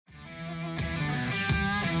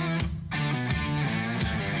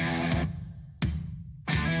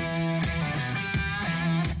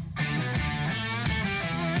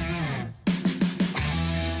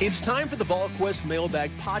It's time for the VolQuest Mailbag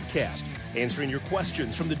Podcast, answering your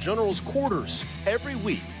questions from the General's quarters every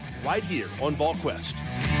week, right here on VolQuest.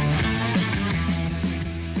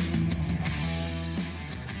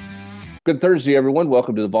 Good Thursday, everyone.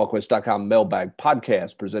 Welcome to the VolQuest.com Mailbag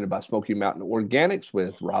Podcast, presented by Smoky Mountain Organics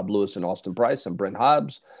with Rob Lewis and Austin Price. I'm Brent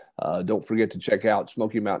Hobbs. Don't forget to check out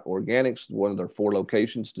Smoky Mountain Organics, one of their 4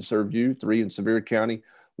 locations to serve you, 3 in Sevier County,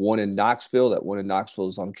 1 in Knoxville. That one in Knoxville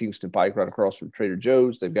is on Kingston Pike, right across from Trader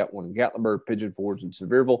Joe's. They've got one in Gatlinburg, Pigeon Forge, and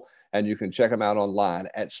Sevierville. And you can check them out online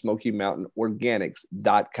at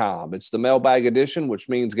SmokyMountainOrganics.com. It's the mailbag edition, which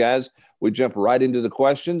means, guys, we jump right into the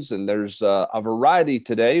questions. And there's a variety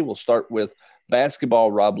today. We'll start with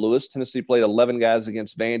basketball, Rob Lewis. Tennessee played 11 guys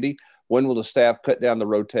against Vandy. When will the staff cut down the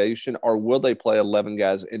rotation, or will they play 11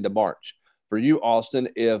 guys into March? For you, Austin,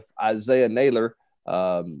 if Isaiah Naylor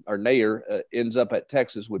ends up at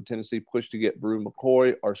Texas, would Tennessee push to get Bru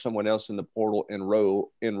McCoy or someone else in the portal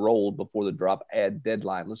enrolled before the drop add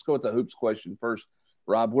deadline? Let's go with the hoops question first.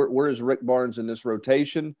 Rob, where is Rick Barnes in this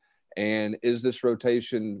rotation, and is this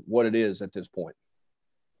rotation what it is at this point?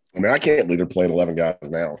 I mean, I can't believe they're playing 11 guys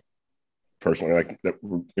now, personally, like that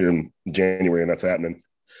in January, and that's happening.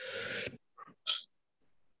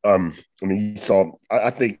 I mean,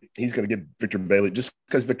 I think he's going to give Victor Bailey, just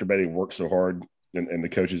because Victor Bailey works so hard and the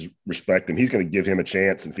coaches respect him, he's going to give him a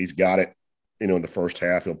chance. If he's got it, in the first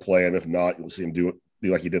half, he'll play him. If not, you'll see him do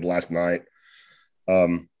like he did last night.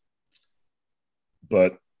 But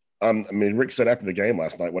I mean, Rick said after the game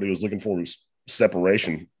last night, what he was looking for was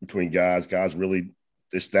separation between guys really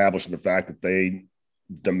establishing the fact that they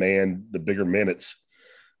demand the bigger minutes.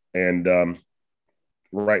 And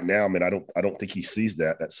right now, I mean, I don't think he sees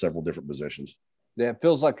that at several different positions. Yeah, it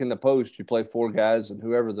feels like in the post you play 4 guys, and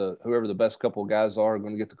whoever the best couple of guys are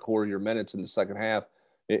going to get the core of your minutes in the second half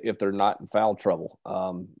if they're not in foul trouble,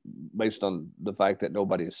 based on the fact that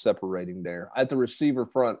nobody is separating there. At the receiver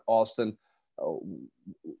front, Austin,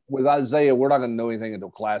 with Isaiah, we're not going to know anything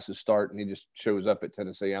until classes start, and he just shows up at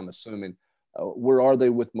Tennessee, I'm assuming. Where are they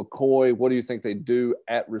with McCoy? What do you think they do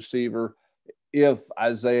at receiver if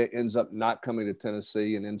Isaiah ends up not coming to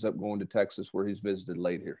Tennessee and ends up going to Texas, where he's visited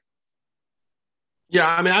late here? Yeah,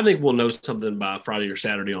 I mean, I think we'll know something by Friday or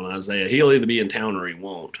Saturday on Isaiah. He'll either be in town or he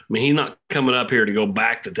won't. I mean, he's not coming up here to go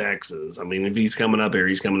back to Texas. I mean, if he's coming up here,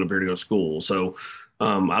 he's coming up here to go to school. So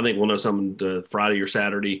I think we'll know something Friday or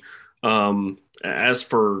Saturday. As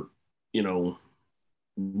for, Bru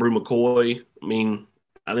McCoy, I mean,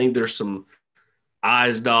 I think there's some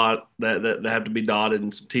I's that have to be dotted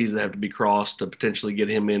and some T's that have to be crossed to potentially get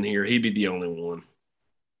him in here. He'd be the only one.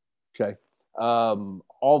 Okay.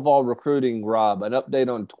 All Vol recruiting, Rob, an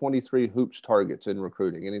update on 23 hoops targets in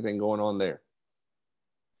recruiting. Anything going on there?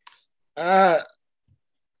 I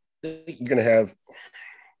think you're going to have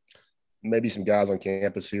maybe some guys on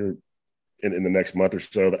campus here in the next month or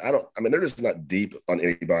so, but they're just not deep on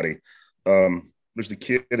anybody. There's the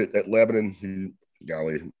kid at Lebanon who,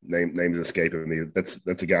 golly, name is escaping me. That's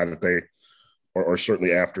a guy that they are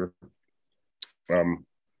certainly after.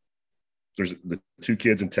 There's the 2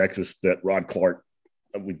 kids in Texas that Rod Clark,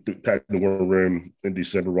 we packed the war room in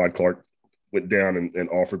December. Rod Clark went down and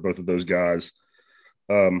offered both of those guys.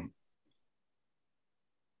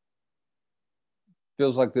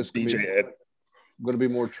 Feels like this could DJ going to be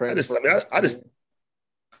more transfer. I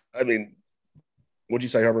mean, what'd you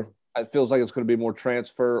say, Hubbard? It feels like it's going to be more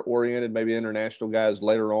transfer oriented, maybe international guys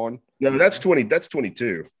later on. No, that's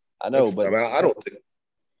 22. I know, but I don't think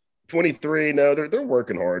 23. No, they're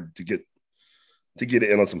working hard to get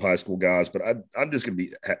in on some high school guys, but I'm just going to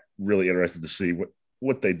be really interested to see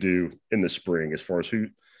what they do in the spring as far as who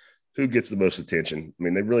gets the most attention. I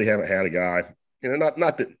mean, they really haven't had a guy, not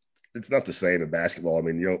that it's not the same in basketball. I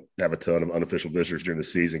mean, you don't have a ton of unofficial visitors during the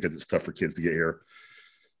season because it's tough for kids to get here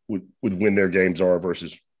with when their games are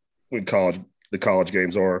versus when the college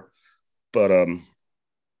games are. But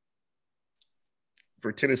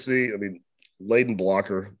for Tennessee, I mean, Layden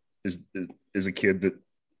Blocker is a kid that,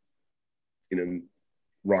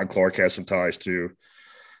 Rod Clark has some ties to,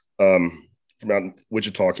 from out in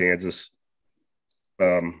Wichita, Kansas.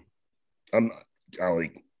 Kanan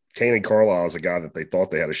Carlisle is a guy that they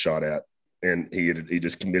thought they had a shot at, and he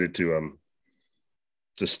just committed to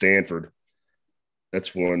Stanford.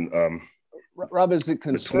 That's one. Rob, is it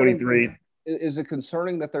concerning? 23. Is it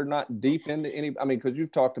concerning that they're not deep into any? I mean, because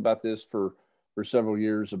you've talked about this for several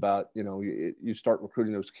years about you start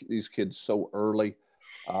recruiting these kids so early.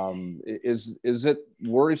 Is it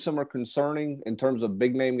worrisome or concerning in terms of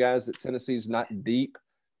big name guys that Tennessee's not deep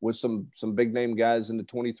with some big name guys in the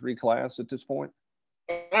 23 class at this point?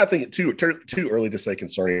 I think it's too early to say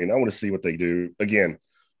concerning. I want to see what they do. Again,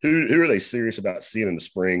 who are they serious about seeing in the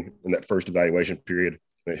spring in that first evaluation period?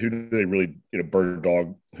 I mean, who do they really, bird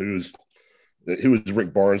dog? Who is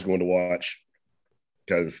Rick Barnes going to watch?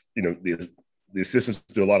 Because the assistants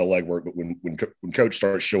do a lot of legwork, but when coach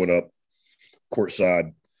starts showing up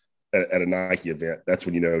courtside at a Nike event, that's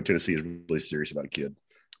when Tennessee is really serious about a kid.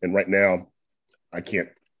 And right now, I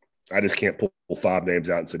just can't pull 5 names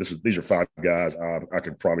out and say these are 5 guys I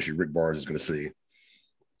can promise you Rick Barnes is going to see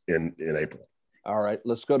in April. All right,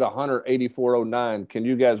 let's go to Hunter 8409. Can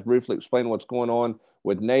you guys briefly explain what's going on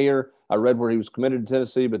with Nayer? I read where he was committed to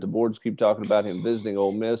Tennessee, but the boards keep talking about him visiting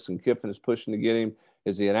Ole Miss, and Kiffin is pushing to get him.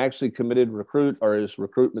 Is he an actually committed recruit, or is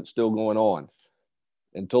recruitment still going on?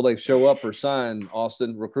 Until they show up or sign,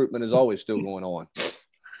 Austin, recruitment is always still going on.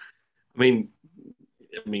 I mean,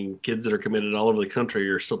 kids that are committed all over the country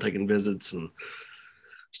are still taking visits and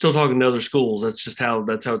still talking to other schools. That's how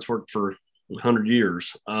it's worked for 100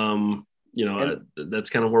 years. That's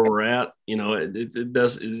kind of where we're at.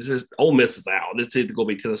 It's just Ole Miss is out. It's either going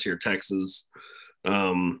to be Tennessee or Texas.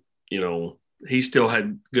 He still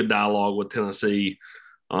had good dialogue with Tennessee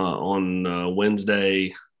on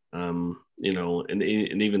Wednesday, and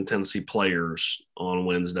even Tennessee players on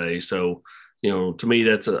Wednesday. So, to me,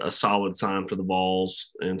 that's a solid sign for the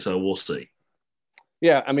Vols, and so we'll see.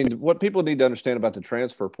 Yeah, I mean, what people need to understand about the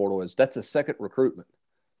transfer portal is that's a second recruitment.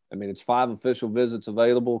 I mean, it's 5 official visits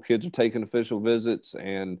available. Kids are taking official visits,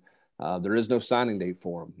 and there is no signing date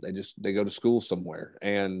for them. They go to school somewhere,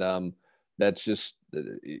 and that's just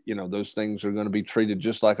those things are going to be treated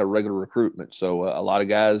just like a regular recruitment. So a lot of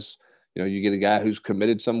guys, you get a guy who's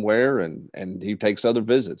committed somewhere, and he takes other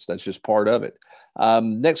visits. That's just part of it.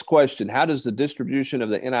 Next question: how does the distribution of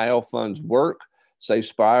the NIL funds work? Say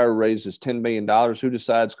Spire raises $10 million. Who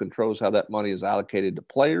decides, controls how that money is allocated to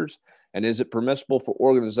players? And is it permissible for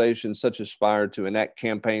organizations such as Spire to enact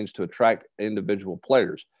campaigns to attract individual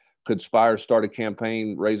players? Could Spire start a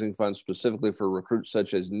campaign raising funds specifically for recruits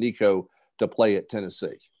such as Nico to play at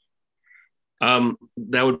Tennessee? That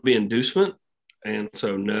would be inducement. And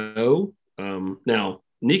so, no. Now,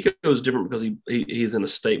 Nico is different because he's in a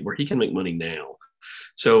state where he can make money now.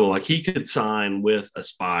 So, like, he could sign with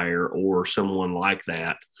Aspire or someone like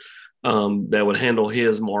that that would handle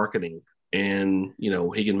his marketing. And,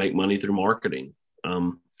 he can make money through marketing.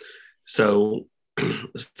 So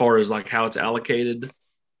as far as like how it's allocated,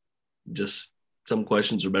 just some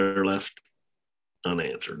questions are better left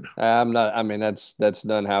unanswered. That's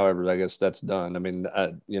done. However, I guess that's done. I mean,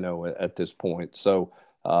 at this point. So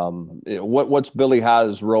what's Billy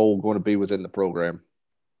High's role going to be within the program?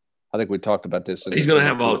 I think we talked about this. He's going to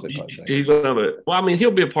have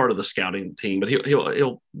he'll be a part of the scouting team, but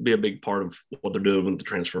he'll be a big part of what they're doing with the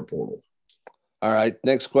transfer portal. All right.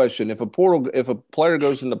 Next question. If a player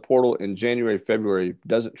goes in the portal in January, February,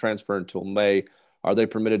 doesn't transfer until May, are they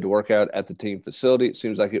permitted to work out at the team facility? It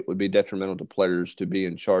seems like it would be detrimental to players to be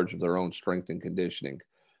in charge of their own strength and conditioning.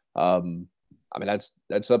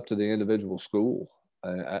 That's up to the individual school.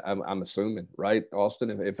 I'm assuming, right, Austin?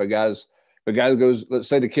 If a guy goes, let's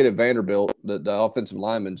say the kid at Vanderbilt, the offensive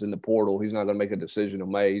lineman's in the portal, he's not going to make a decision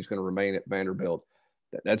in May. He's going to remain at Vanderbilt.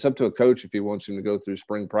 That's up to a coach if he wants him to go through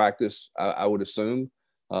spring practice, I would assume,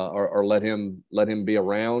 or let him be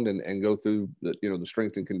around and go through the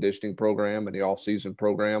strength and conditioning program and the off-season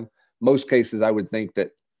program. Most cases, I would think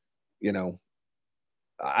that,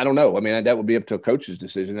 I don't know. I mean, that would be up to a coach's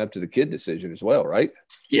decision, up to the kid decision as well, right?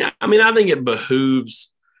 Yeah, I mean, I think it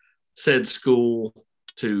behooves said school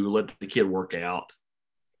to let the kid work out.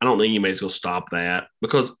 I don't think anybody's going to stop that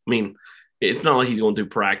because, it's not like he's going through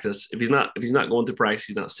practice. If he's not going through practice,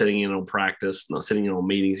 he's not sitting in on practice, not sitting in on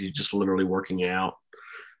meetings. He's just literally working out.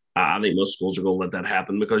 I think most schools are going to let that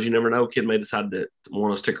happen because you never know. A kid may decide to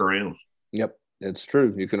want to stick around. Yep, it's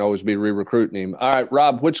true. You can always be re-recruiting him. All right,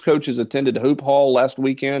 Rob, which coaches attended Hoop Hall last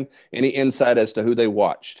weekend? Any insight as to who they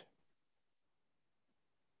watched?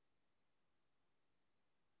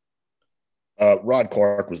 Rod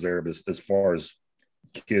Clark was there, but as far as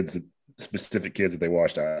specific kids that they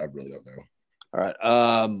watched, I really don't know. All right,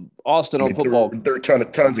 Austin on football. There are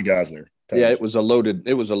tons of guys there. Yeah, it was a loaded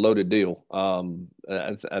deal.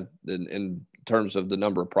 In terms of the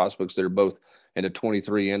number of prospects that are both in the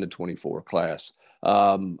 23 and the 24 class.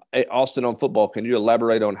 Hey, Austin on football, can you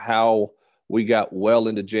elaborate on how we got well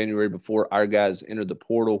into January before our guys entered the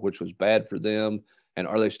portal, which was bad for them, and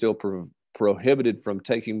are they still prohibited from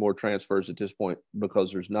taking more transfers at this point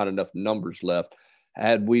because there's not enough numbers left?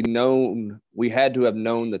 Had we known, we had to have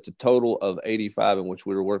known that the total of 85 in which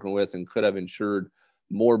we were working with and could have ensured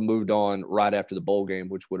more moved on right after the bowl game,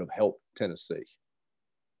 which would have helped Tennessee.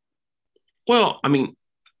 Well,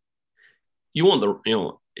 you want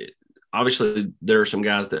obviously there are some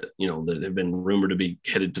guys that, that have been rumored to be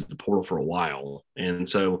headed to the portal for a while. And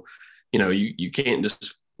so, you can't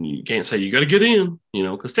say you got to get in,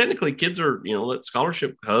 because technically kids are, that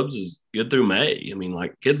scholarship hubs is good through May. I mean,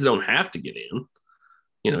 like, kids don't have to get in.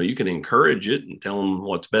 You can encourage it and tell them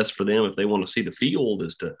what's best for them if they want to see the field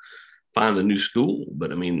is to find a new school.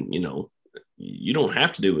 But I mean, you don't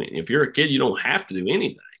have to do it. If you're a kid, you don't have to do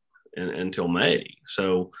anything until May.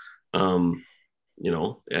 So,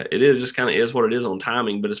 it is just kind of is what it is on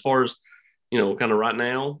timing. But as far as, kind of right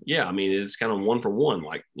now, yeah, I mean, it's kind of one for one.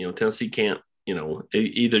 Like, Tennessee can't,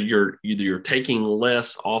 either you're taking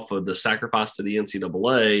less off of the sacrifice to the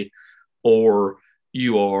NCAA, or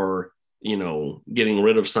you are, getting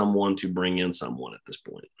rid of someone to bring in someone at this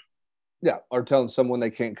point. Yeah, or telling someone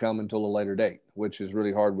they can't come until a later date, which is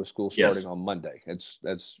really hard with school starting on Monday. I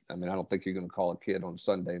don't think you're going to call a kid on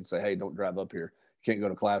Sunday and say, hey, don't drive up here. You can't go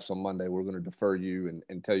to class on Monday. We're going to defer you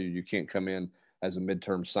and tell you can't come in as a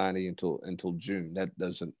midterm signee until June. That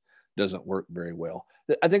doesn't work very well.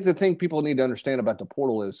 I think the thing people need to understand about the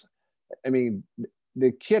portal is, I mean,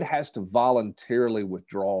 the kid has to voluntarily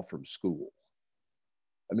withdraw from school.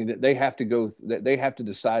 I mean, they have to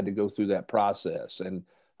decide to go through that process. And,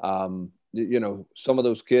 some of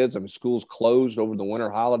those kids, I mean, schools closed over the winter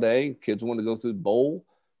holiday. Kids want to go through the bowl.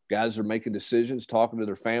 Guys are making decisions, talking to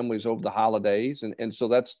their families over the holidays. And so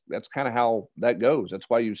that's kind of how that goes. That's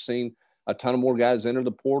why you've seen a ton of more guys enter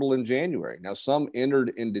the portal in January. Now, some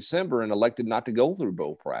entered in December and elected not to go through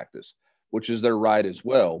bowl practice, which is their right as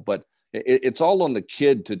well. But it's all on the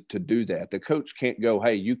kid to do that. The coach can't go,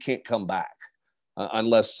 hey, you can't come back.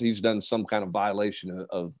 Unless he's done some kind of violation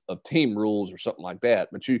of team rules or something like that.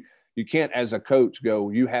 But you can't, as a coach,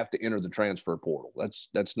 go, you have to enter the transfer portal.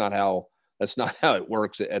 That's not how it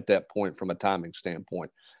works at that point from a timing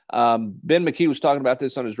standpoint. Ben McKee was talking about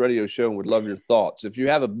this on his radio show and would love your thoughts. If you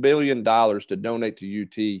have $1 billion to donate to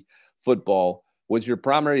UT football, with your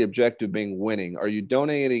primary objective being winning, are you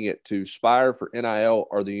donating it to Spire for NIL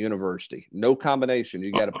or the university? No combination.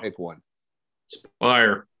 You got to pick one.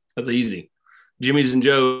 Spire. That's easy. Jimmy's and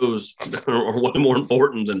Joe's are way more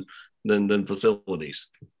important than facilities.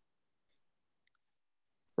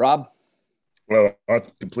 Rob? Well, I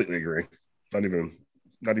completely agree. Not even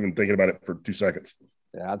thinking about it for 2 seconds.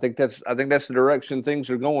 Yeah, I think that's the direction things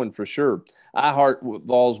are going for sure. iHeart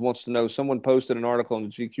Vols wants to know, someone posted an article on the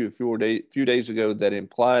GQ a few days ago that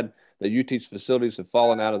implied that UT's facilities have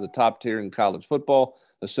fallen out of the top tier in college football.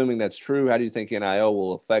 Assuming that's true, how do you think NIL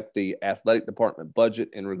will affect the athletic department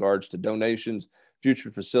budget in regards to donations,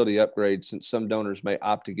 future facility upgrades, since some donors may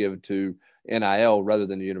opt to give to NIL rather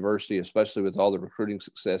than the university, especially with all the recruiting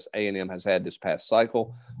success A&M has had this past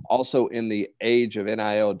cycle? Also, in the age of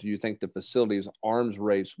NIL, do you think the facilities arms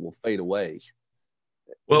race will fade away?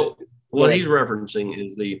 Well, what he's referencing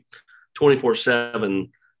is the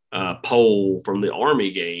 24/7 poll from the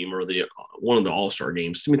Army game or the one of the All-Star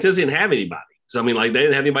games. I mean, Tennessee didn't have anybody. So, I mean, like, they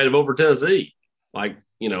didn't have anybody to vote for Tennessee. Like,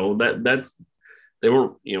 that's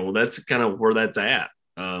kind of where that's at.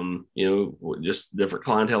 Just different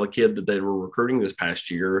clientele of kid that they were recruiting this past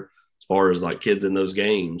year as far as like kids in those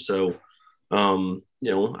games. So,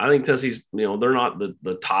 I think Tennessee's, they're not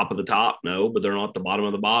the top of the top, no, but they're not the bottom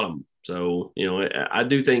of the bottom. So, I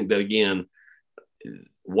do think that, again,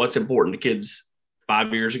 what's important to kids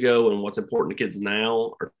 5 years ago and what's important to kids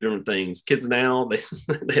now are different things. Kids now,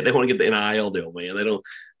 they want to get the NIL deal, man.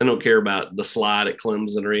 They don't care about the slide at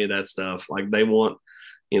Clemson or any of that stuff. Like, they want,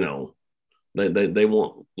 they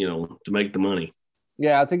want, to make the money.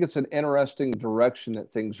 Yeah, I think it's an interesting direction that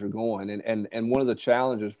things are going. And one of the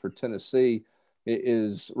challenges for Tennessee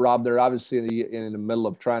is, Rob, they're obviously in the middle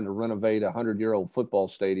of trying to renovate a 100-year-old football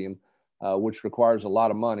stadium, which requires a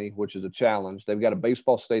lot of money, which is a challenge. They've got a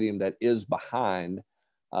baseball stadium that is behind.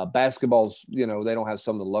 Basketball's, they don't have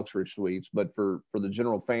some of the luxury suites, but for the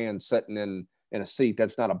general fan sitting in a seat,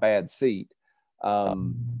 that's not a bad seat.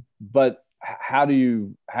 But how are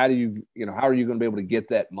you going to be able to get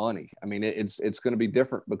that money? I mean, it's going to be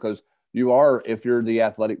different because if you're the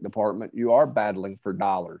athletic department, you are battling for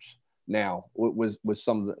dollars now with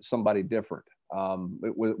somebody different.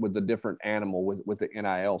 With a different animal with the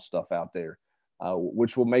NIL stuff out there,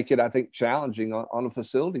 which will make it, I think, challenging on the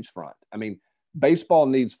facilities front. I mean, baseball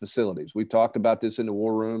needs facilities. We talked about this in the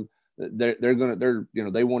war room. They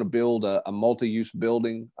want to build a multi-use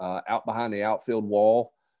building out behind the outfield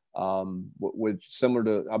wall, which similar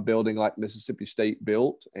to a building like Mississippi State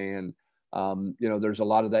built. And there's a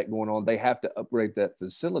lot of that going on. They have to upgrade that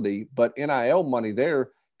facility, but NIL money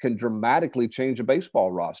there can dramatically change a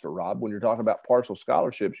baseball roster, Rob. When you're talking about partial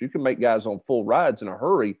scholarships, you can make guys on full rides in a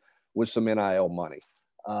hurry with some NIL money.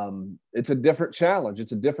 It's a different challenge.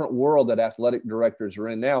 It's a different world that athletic directors are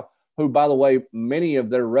in now, who, by the way, many of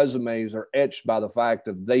their resumes are etched by the fact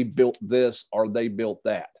of they built this or they built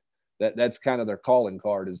that. That's kind of their calling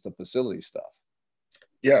card, is the facility stuff.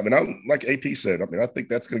 Yeah, I mean, like AP said, I think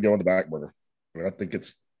that's going to go on the back burner.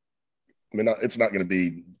 It's not going to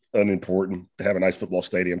be unimportant to have a nice football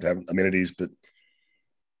stadium, to have amenities, but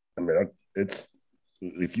it's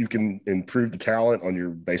if you can improve the talent on your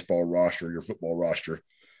baseball roster, your football roster,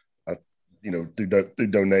 through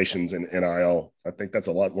donations and NIL, I think that's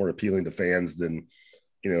a lot more appealing to fans than,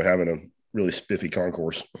 having a really spiffy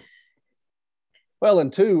concourse. Well,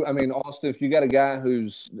 and two, Austin, if you got a guy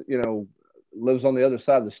who's, lives on the other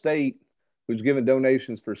side of the state, who's giving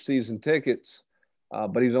donations for season tickets,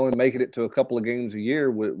 but he's only making it to a couple of games a year,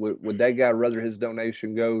 would that guy rather his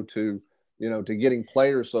donation go to, to getting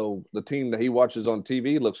players so the team that he watches on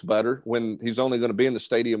TV looks better when he's only going to be in the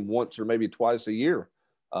stadium once or maybe twice a year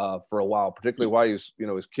for a while, particularly while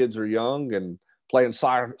his kids are young and playing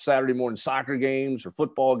Saturday morning soccer games or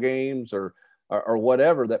football games or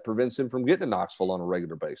whatever that prevents him from getting to Knoxville on a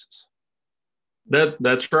regular basis.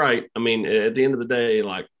 That's right. At the end of the day,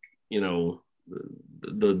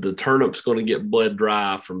 the turnip's going to get bled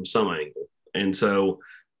dry from some angle. And so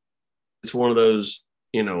it's one of those,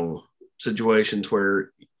 situations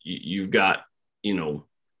where you've got,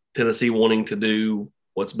 Tennessee wanting to do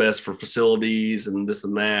what's best for facilities and this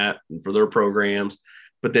and that and for their programs.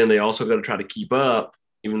 But then they also got to try to keep up,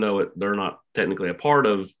 even though they're not technically a part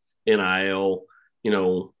of NIL,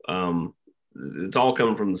 it's all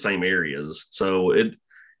coming from the same areas. So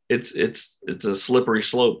it's a slippery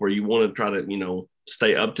slope where you want to try to,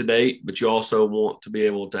 stay up to date, but you also want to be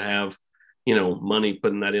able to have, money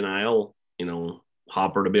put in that NIL,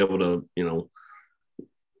 hopper to be able to,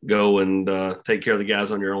 go and take care of the guys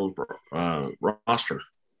on your own roster.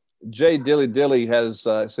 Jay Dilly has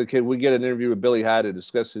said, can we get an interview with Billy High to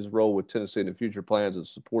discuss his role with Tennessee and the future plans and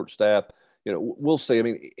support staff? We'll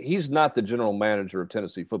see. He's not the general manager of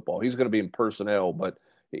Tennessee football. He's going to be in personnel, but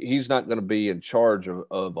he's not going to be in charge of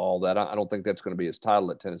all that. I don't think that's going to be his title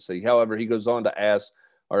at Tennessee. However, he goes on to ask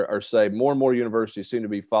or say more and more universities seem to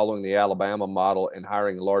be following the Alabama model and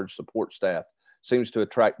hiring large support staff. Seems to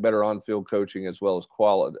attract better on-field coaching as well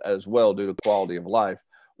due to quality of life.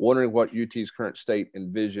 Wondering what UT's current state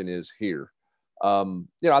and vision is here.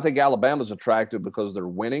 I think Alabama's attractive because they're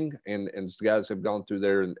winning and guys have gone through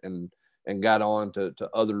there and got on to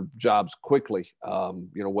other jobs quickly,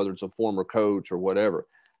 whether it's a former coach or whatever.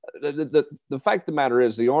 The fact of the matter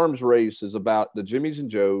is the arms race is about the Jimmys and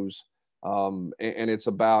Joes, and it's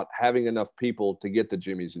about having enough people to get the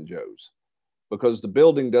Jimmys and Joes, because the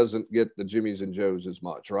building doesn't get the Jimmys and Joes as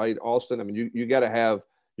much, right, Austin? You got to have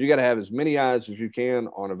as many eyes as you can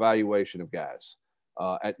on evaluation of guys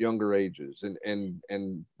at younger ages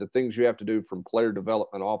and the things you have to do from player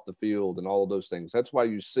development off the field and all of those things. That's why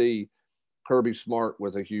you see Kirby Smart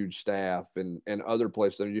with a huge staff and other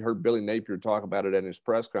places. You heard Billy Napier talk about it at his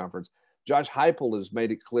press conference. Josh Heupel has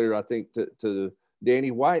made it clear, I think, to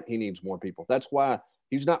Danny White, he needs more people. That's why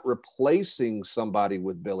he's not replacing somebody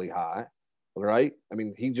with Billy High, right?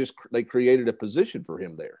 They created a position for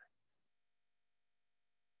him there.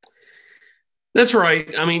 That's right.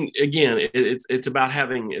 Again, it's about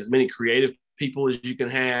having as many creative people as you can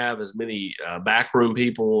have, as many backroom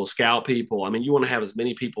people, scout people. You want to have as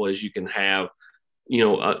many people as you can have,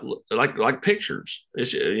 like pictures.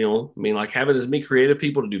 It's, like having as many creative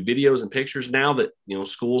people to do videos and pictures now that,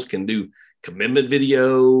 schools can do commitment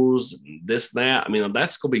videos, this, that.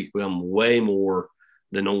 That's going to become way more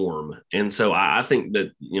the norm. And so I think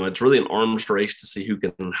that, it's really an arms race to see who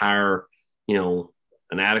can hire,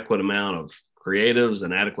 an adequate amount of creatives,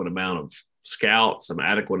 an adequate amount of scouts, an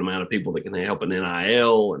adequate amount of people that can help an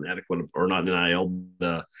NIL, an adequate or not NIL,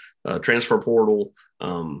 transfer portal, so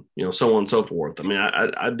on and so forth.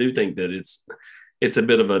 I do think that it's a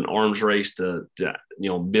bit of an arms race to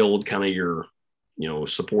build kind of your,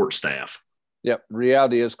 support staff. Yep.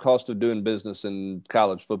 Reality is cost of doing business in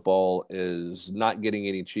college football is not getting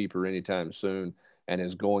any cheaper anytime soon and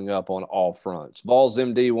is going up on all fronts. Vols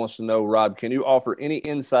MD wants to know, Rob, can you offer any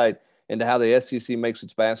insight into how the SEC makes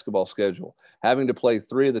its basketball schedule? Having to play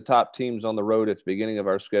 3 of the top teams on the road at the beginning of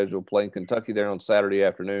our schedule, playing Kentucky there on Saturday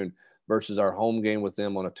afternoon versus our home game with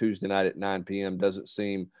them on a Tuesday night at 9 p.m. doesn't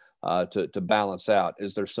seem to balance out.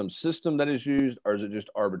 Is there some system that is used, or is it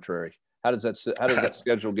just arbitrary? How does that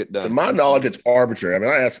schedule get done? To my knowledge, it's arbitrary.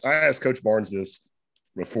 I asked Coach Barnes this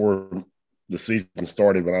before the season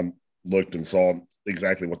started when I looked and saw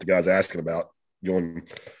exactly what the guy's asking about, going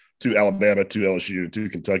to Alabama, to LSU, to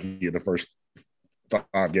Kentucky in the first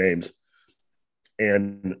 5 games.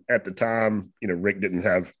 And at the time, Rick didn't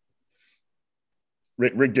have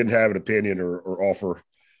an opinion or offer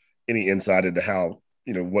any insight into how,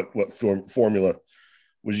 what formula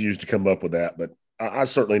was used to come up with that. But I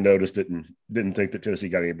certainly noticed it and didn't think that Tennessee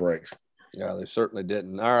got any breaks. Yeah, they certainly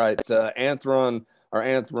didn't. All right. Anthron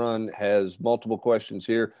has multiple questions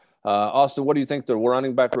here. Austin, what do you think the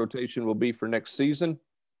running back rotation will be for next season?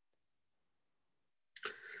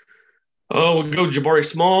 Oh, we'll go Jabari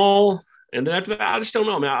Small. And then after that, I just don't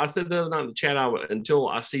know. I mean, I said the other night in the chat, until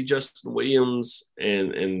I see Justin Williams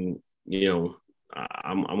and I'm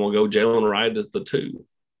going to go Jalen Wright as the 2.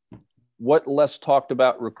 What less talked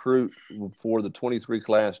about recruit for the 23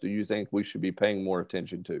 class do you think we should be paying more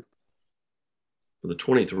attention to? For the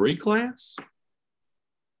 23 class?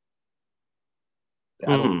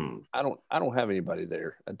 I don't have anybody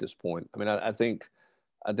there at this point. I mean, I think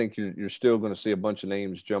you're still going to see a bunch of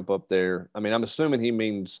names jump up there. I mean, I'm assuming he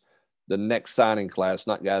means the next signing class,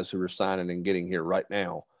 not guys who are signing and getting here right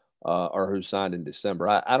now, or who signed in December.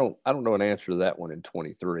 I don't know an answer to that one in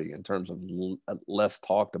 23 in terms of less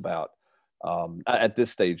talked about at this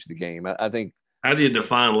stage of the game. I think. How do you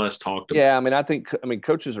define less talked about? Yeah, I mean,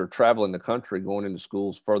 coaches are traveling the country, going into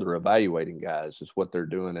schools, further evaluating guys. Is what they're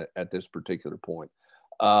doing at this particular point.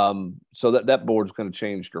 So that board's going to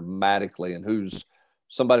change dramatically, and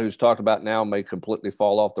somebody who's talked about now may completely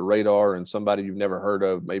fall off the radar, and somebody you've never heard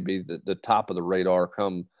of may be the top of the radar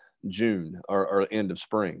come June or end of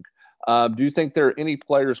spring. Do you think there are any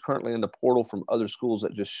players currently in the portal from other schools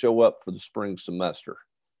that just show up for the spring semester?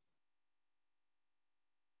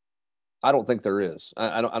 I don't think there is.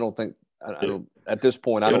 I don't think at this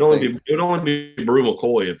point. It would only be Brew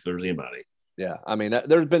McCoy if there's anybody. Yeah, I mean,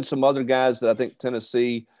 there's been some other guys that I think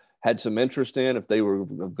Tennessee had some interest in if they were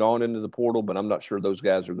gone into the portal, but I'm not sure those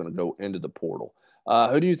guys are going to go into the portal.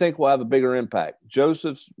 Who do you think will have a bigger impact,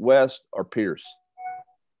 Josephs, West, or Pierce?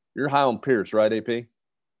 You're high on Pierce, right, AP?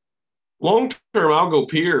 Long term, I'll go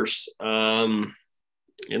Pierce.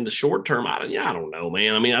 In the short term, I don't know,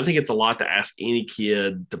 man. I mean, I think it's a lot to ask any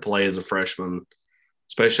kid to play as a freshman,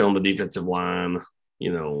 especially on the defensive line,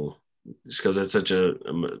 just because it's such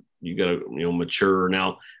you got to, mature.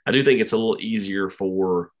 Now, I do think it's a little easier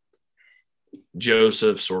for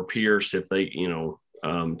Josephs or Pierce if they,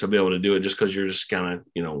 to be able to do it just because you're just kind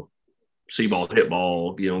of, see ball, hit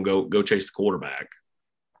ball, go chase the quarterback.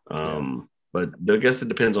 But I guess it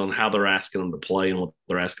depends on how they're asking them to play and what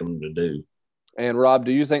they're asking them to do. And Rob,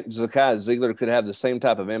 do you think Zakai Ziegler could have the same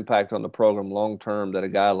type of impact on the program long term that a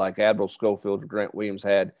guy like Admiral Schofield or Grant Williams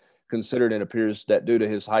had? Considered, it appears that due to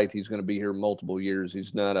his height, he's going to be here multiple years.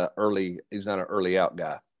 He's not an early out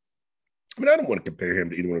guy. I mean, I don't want to compare him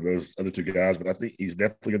to either one of those other two guys, but I think he's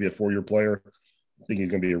definitely going to be a 4-year player. I think he's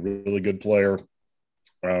going to be a really good player.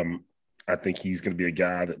 I think he's going to be a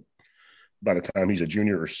guy that by the time he's a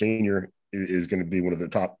junior or senior is going to be one of the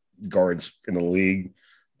top guards in the league,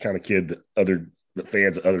 kind of kid that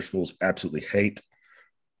fans at other schools absolutely hate.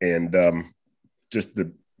 And just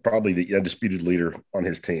probably the undisputed leader on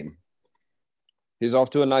his team. He's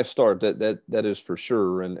off to a nice start. That is for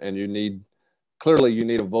sure. And you need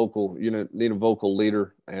a vocal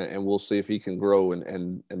leader, and we'll see if he can grow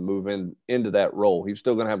and move into that role. He's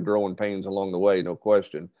still going to have growing pains along the way, no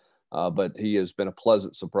question. But he has been a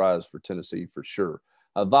pleasant surprise for Tennessee for sure.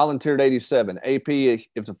 Volunteered 87. AP,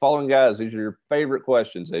 if the following guys, these are your favorite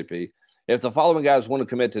questions, AP. If the following guys want to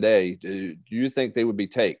commit today, do you think they would be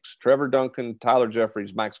takes? Trevor Duncan, Tyler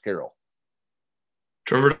Jeffries, Max Carroll.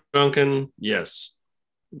 Trevor Duncan, yes.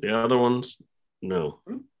 The other ones, no.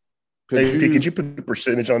 Could you put a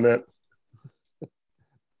percentage on that?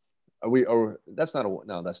 That's not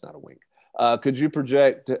a wink. Could you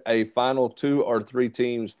project a final 2 or 3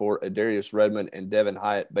 teams for Adarius Redmond and Devin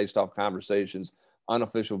Hyatt based off conversations,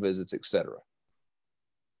 unofficial visits, etc.?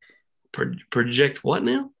 Project what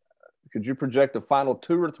now? Could you project a final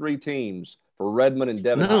 2 or 3 teams for Redmond and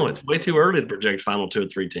Devin Hyatt? No, it's way too early to project final 2 or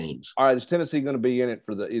 3 teams. All right, is Tennessee going to be in it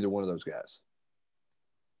for either one of those guys?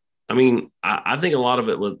 I mean, I think a lot of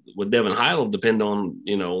it with Devin Hyatt will depend on,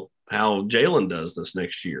 how Jalen does this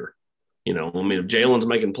next year. If Jalen's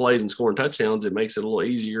making plays and scoring touchdowns, it makes it a little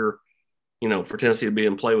easier, for Tennessee to be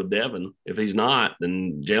in play with Devin. If he's not,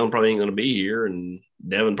 then Jalen probably ain't going to be here, and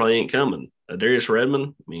Devin probably ain't coming. Darius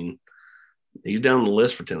Redmond, he's down the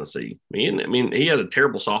list for Tennessee. He had a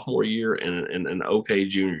terrible sophomore year and an okay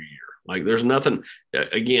junior year. Like, there's nothing –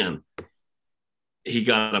 again, he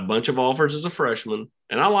got a bunch of offers as a freshman,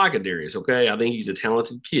 and I like Adarius, okay? I think he's a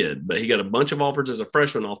talented kid, but he got a bunch of offers as a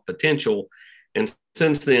freshman off potential, and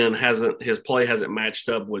since then his play hasn't matched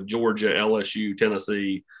up with Georgia, LSU,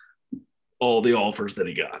 Tennessee, all the offers that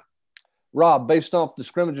he got. Rob, based off the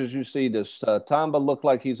scrimmages you see, does Tamba look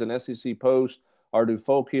like he's an SEC post, or do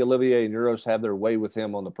Folke, Olivier, and Uros have their way with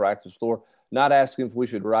him on the practice floor? Not asking if we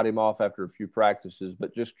should write him off after a few practices,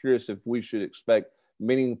 but just curious if we should expect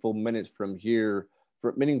meaningful minutes from here,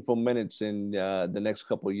 for meaningful minutes in the next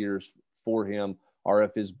couple of years for him, or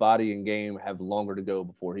if his body and game have longer to go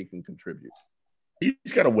before he can contribute.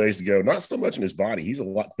 He's got a ways to go. Not so much in his body. He's a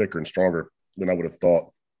lot thicker and stronger than I would have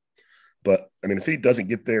thought. But I mean, if he doesn't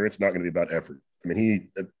get there, it's not going to be about effort. I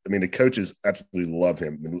mean, the coaches absolutely love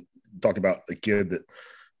him. I mean, talk about a kid that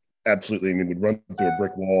absolutely, would run through a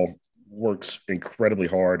brick wall, works incredibly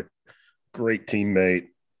hard, great teammate.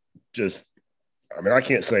 I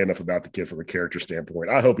can't say enough about the kid from a character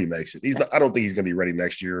standpoint. I hope he makes it. I don't think he's going to be ready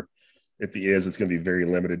next year. If he is, it's going to be very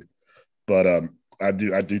limited. But I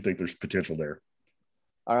do think there's potential there.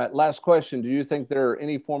 All right, last question. Do you think there are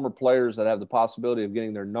any former players that have the possibility of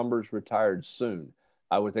getting their numbers retired soon?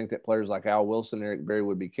 I would think that players like Al Wilson, Eric Berry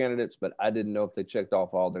would be candidates, but I didn't know if they checked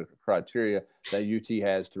off all the criteria that UT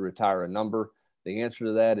has to retire a number. The answer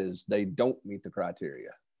to that is they don't meet the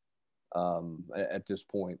criteria at this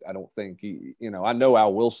point. I don't think I know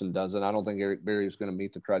Al Wilson doesn't. I don't think Eric Berry is going to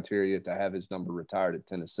meet the criteria to have his number retired at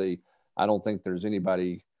Tennessee. I don't think there's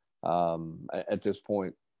anybody at this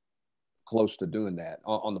point close to doing that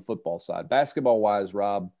on the football side. Basketball-wise,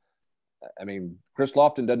 Rob, Chris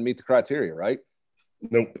Lofton doesn't meet the criteria, right?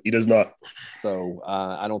 Nope, he does not. So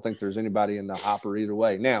I don't think there's anybody in the hopper either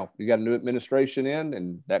way. Now, you got a new administration in,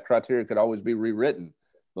 and that criteria could always be rewritten.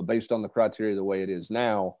 But based on the criteria the way it is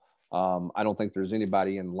now, I don't think there's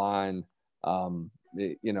anybody in line,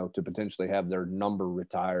 to potentially have their number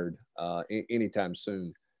retired anytime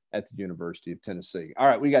soon at the University of Tennessee. All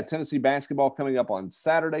right, we got Tennessee basketball coming up on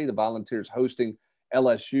Saturday. The Volunteers hosting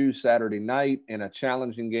LSU Saturday night in a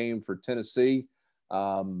challenging game for Tennessee.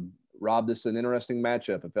 Rob, this is an interesting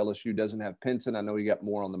matchup. If LSU doesn't have Pinson, I know you got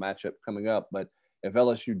more on the matchup coming up, but if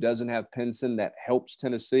LSU doesn't have Pinson, that helps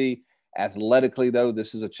Tennessee. Athletically, though,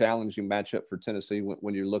 this is a challenging matchup for Tennessee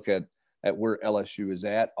when you look at where LSU is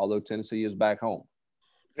at, although Tennessee is back home.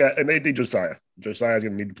 Yeah, and they need Josiah. Josiah's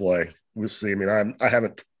going to need to play. We'll see. I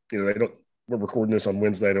haven't, they don't – we're recording this on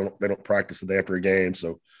Wednesday. They don't practice the day after a game,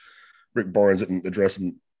 so Rick Barnes isn't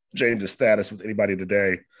addressing James' status with anybody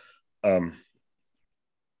today.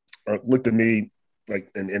 Looked at me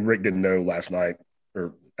like, and Rick didn't know last night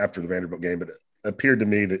or after the Vanderbilt game, but it appeared to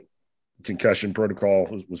me that concussion protocol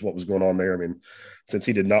was what was going on there. Since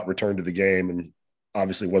he did not return to the game and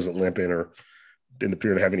obviously wasn't limping or didn't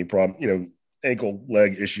appear to have any problem, ankle,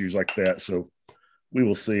 leg issues like that. So we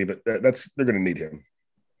will see, but they're going to need him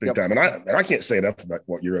big time. And I can't say enough about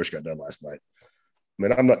what Uros got done last night.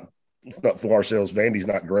 It's not for ourselves. Vandy's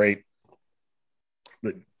not great,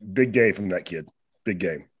 but big game from that kid. Big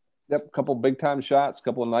game. Yep, a couple big time shots, a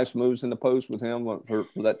couple of nice moves in the post with him for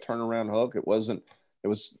that turnaround hook. It was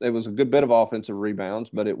a good bit of offensive rebounds,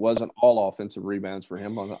 but it wasn't all offensive rebounds for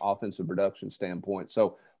him on the offensive production standpoint.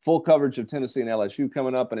 So full coverage of Tennessee and LSU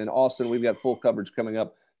coming up, and in Austin we've got full coverage coming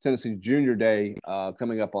up. Tennessee Junior Day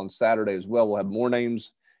coming up on Saturday as well. We'll have more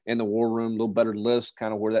names in the war room, a little better list,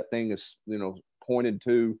 kind of where that thing is pointed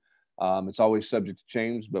to. It's always subject to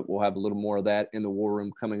change, but we'll have a little more of that in the war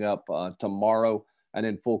room coming up tomorrow. And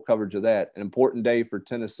then full coverage of that. An important day for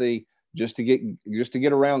Tennessee just to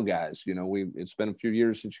get around guys. It's been a few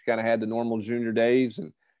years since you kind of had the normal junior days,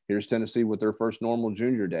 and here's Tennessee with their first normal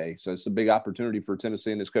junior day. So it's a big opportunity for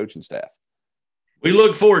Tennessee and his coaching staff. We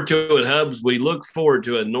look forward to it, Hubs. We look forward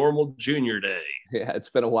to a normal junior day. Yeah, it's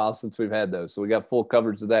been a while since we've had those. So we got full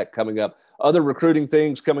coverage of that coming up. Other recruiting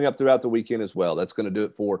things coming up throughout the weekend as well. That's going to do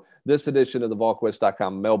it for this edition of the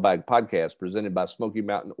VolQuest.com Mailbag Podcast presented by Smoky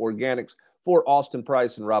Mountain Organics. For Austin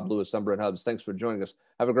Price and Rob Lewis, I'm Brent Hubs. Thanks for joining us.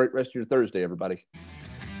 Have a great rest of your Thursday, everybody.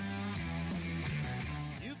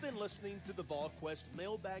 You've been listening to the VolQuest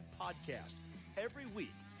Mailbag Podcast every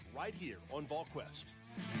week right here on VolQuest.